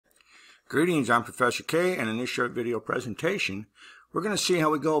Greetings, I'm Professor K, and in this short video presentation, we're going to see how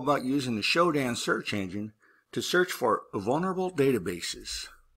we go about using the Shodan search engine to search for vulnerable databases.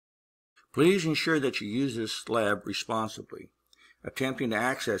 Please ensure that you use this lab responsibly. Attempting to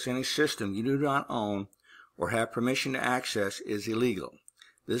access any system you do not own or have permission to access is illegal.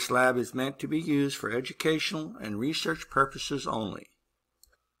 This lab is meant to be used for educational and research purposes only.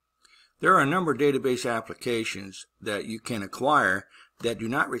 There are a number of database applications that you can acquire that do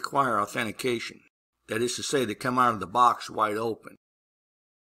not require authentication. That is to say, they come out of the box wide open.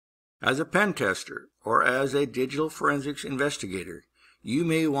 As a pen tester or as a digital forensics investigator, you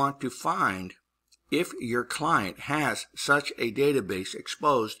may want to find if your client has such a database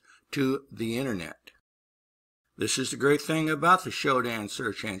exposed to the internet. This is the great thing about the Shodan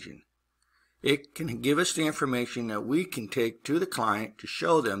search engine. It can give us the information that we can take to the client to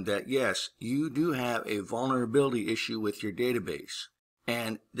show them that yes, you do have a vulnerability issue with your database,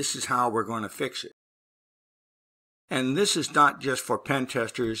 and this is how we're going to fix it. And this is not just for pen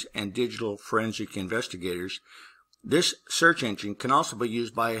testers and digital forensic investigators. This search engine can also be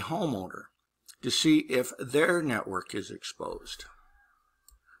used by a homeowner to see if their network is exposed.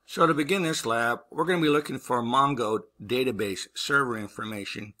 So to begin this lab, we're going to be looking for Mongo database server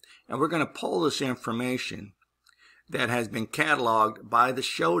information, and we're going to pull this information that has been cataloged by the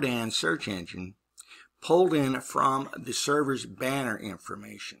Shodan search engine, pulled in from the server's banner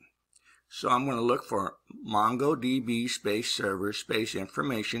information. So I'm going to look for MongoDB space server space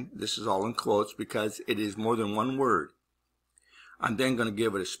information. This is all in quotes because it is more than one word. I'm then going to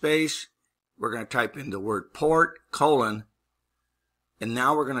give it a space. We're going to type in the word port, colon, and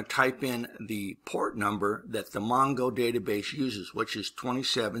now we're going to type in the port number that the Mongo database uses, which is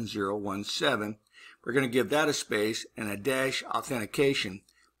 27017. We're going to give that a space and a dash authentication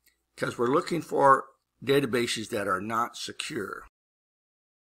because we're looking for databases that are not secure.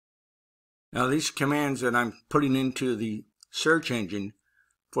 Now these commands that I'm putting into the search engine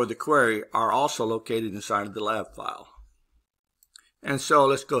for the query are also located inside of the lab file. And so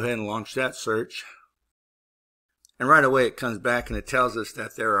let's go ahead and launch that search. And right away it comes back and it tells us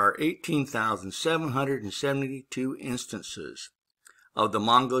that there are 18,772 instances of the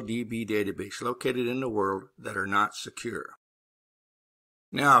MongoDB database located in the world that are not secure.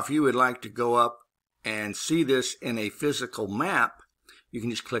 Now if you would like to go up and see this in a physical map, you can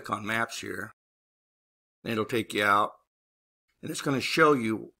just click on Maps here. And it'll take you out. And it's going to show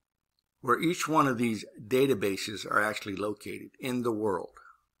you where each one of these databases are actually located in the world.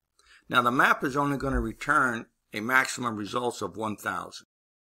 Now the map is only going to return a maximum results of 1,000.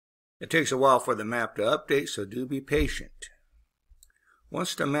 It takes a while for the map to update, so do be patient.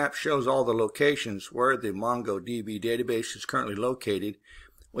 Once the map shows all the locations where the MongoDB database is currently located,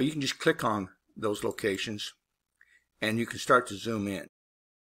 well, you can just click on those locations and you can start to zoom in.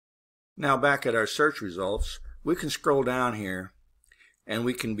 Now back at our search results, we can scroll down here and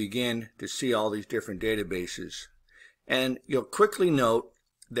we can begin to see all these different databases. And you'll quickly note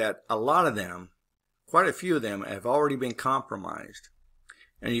that a lot of them, quite a few of them, have already been compromised.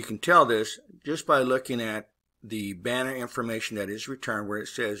 And you can tell this just by looking at the banner information that is returned where it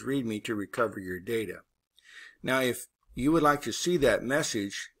says read me to recover your data. Now if you would like to see that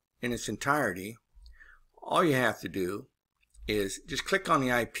message in its entirety, all you have to do is just click on the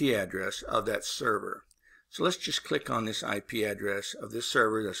IP address of that server. So let's just click on this IP address of this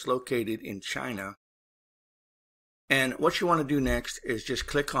server that's located in China. And what you want to do next is just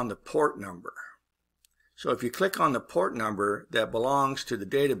click on the port number. So if you click on the port number that belongs to the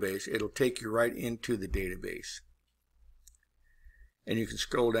database, it'll take you right into the database. And you can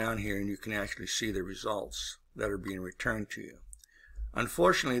scroll down here and you can actually see the results that are being returned to you.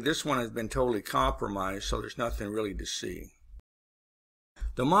 Unfortunately, this one has been totally compromised, so there's nothing really to see.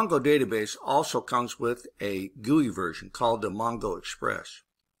 The Mongo database also comes with a GUI version called the Mongo Express.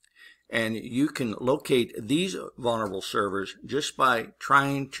 And you can locate these vulnerable servers just by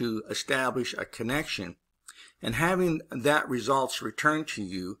trying to establish a connection and having that results returned to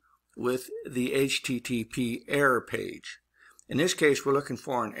you with the HTTP error page. In this case, we're looking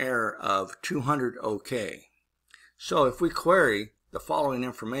for an error of 200 OK. So if we query the following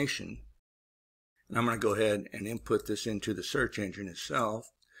information, and I'm going to go ahead and input this into the search engine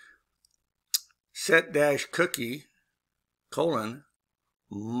itself, set-cookie colon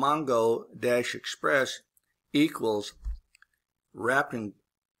mongo-express equals wrapped in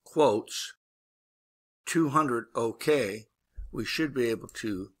quotes 200 OK, we should be able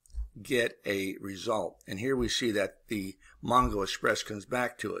to get a result. And here we see that the Mongo Express comes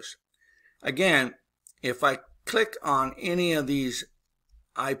back to us. Again, if I click on any of these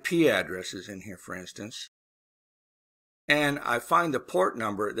IP addresses in here, for instance, and I find the port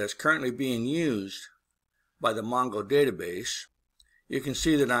number that's currently being used by the Mongo database, you can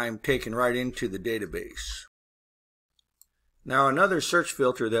see that I'm taken right into the database. Now another search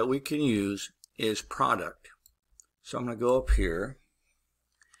filter that we can use is product. So I'm going to go up here,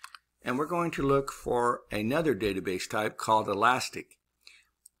 and we're going to look for another database type called Elastic.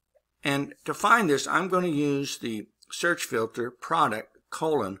 And to find this, I'm going to use the search filter product :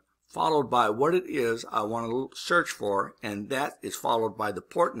 followed by what it is I want to search for, and that is followed by the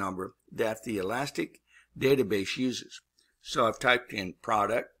port number that the Elastic database uses. So I've typed in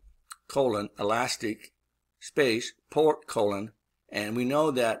product : Elastic space port : and we know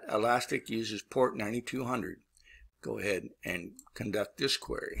that Elastic uses port 9200. Go ahead and conduct this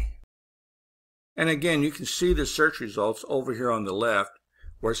query. And again, you can see the search results over here on the left,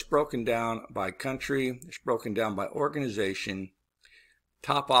 where it's broken down by country, it's broken down by organization,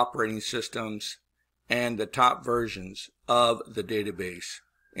 top operating systems, and the top versions of the database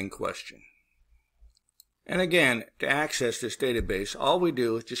in question. And again, to access this database, all we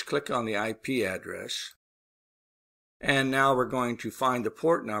do is just click on the IP address, and now we're going to find the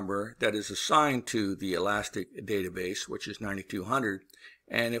port number that is assigned to the Elastic database, which is 9200,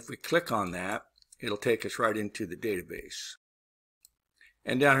 and if we click on that, it'll take us right into the database.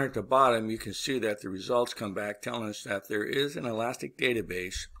 And down here at the bottom, you can see that the results come back telling us that there is an Elastic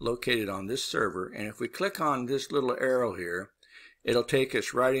database located on this server, and if we click on this little arrow here, it'll take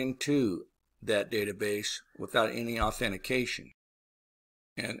us right into that database without any authentication.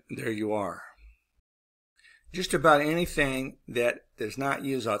 And there you are. Just about anything that does not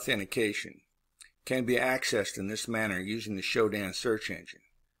use authentication can be accessed in this manner using the Shodan search engine.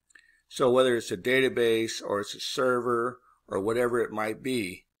 So whether it's a database or it's a server or whatever it might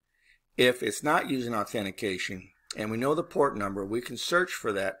be, if it's not using authentication and we know the port number, we can search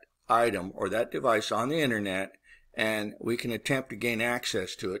for that item or that device on the internet, and we can attempt to gain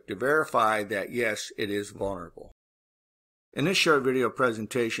access to it to verify that yes, it is vulnerable. In this short video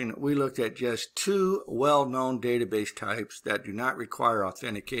presentation, we looked at just two well-known database types that do not require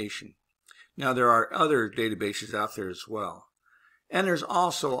authentication. Now there are other databases out there as well. And there's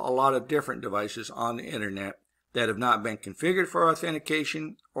also a lot of different devices on the internet that have not been configured for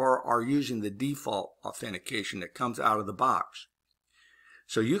authentication or are using the default authentication that comes out of the box.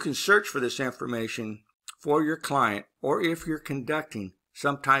 So you can search for this information for your client, or if you're conducting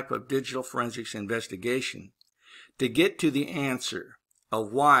some type of digital forensics investigation, to get to the answer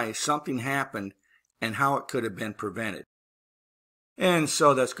of why something happened and how it could have been prevented. And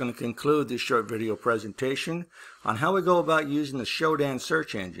so that's going to conclude this short video presentation on how we go about using the Shodan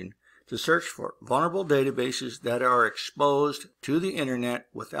search engine to search for vulnerable databases that are exposed to the internet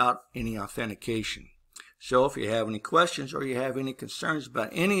without any authentication. So if you have any questions or you have any concerns about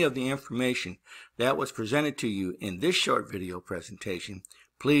any of the information that was presented to you in this short video presentation,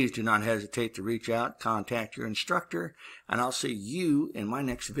 please do not hesitate to reach out, contact your instructor, and I'll see you in my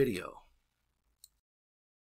next video.